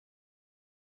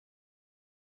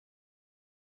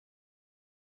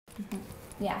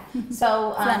Yeah.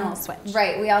 So, then we'll switch.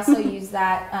 Right. We also use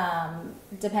that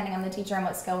depending on the teacher and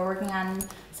what skill we're working on.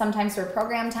 Sometimes for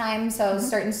program time. So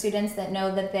certain students that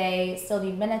know that they still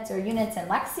need minutes or units in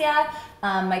Lexia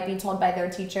might be told by their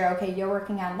teacher, okay, you're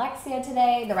working on Lexia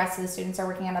today. The rest of the students are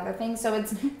working on other things. So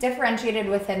it's differentiated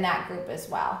within that group as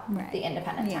well, the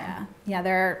independent time. Yeah,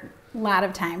 there are a lot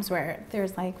of times where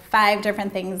there's like 5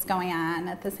 different things going on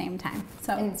at the same time.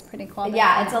 So it's pretty cool.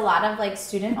 Yeah, it's a lot of like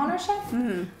student ownership.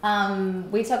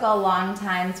 We took a long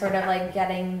time sort of like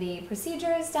getting the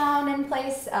procedures down in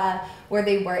place where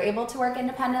they were able to work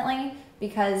independently,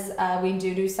 because we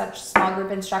do such small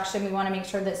group instruction. We want to make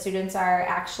sure that students are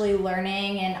actually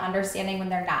learning and understanding when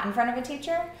they're not in front of a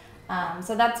teacher.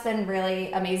 So that's been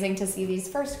really amazing to see these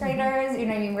first graders, you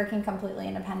know what I mean, working completely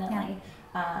independently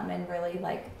and really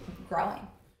like growing.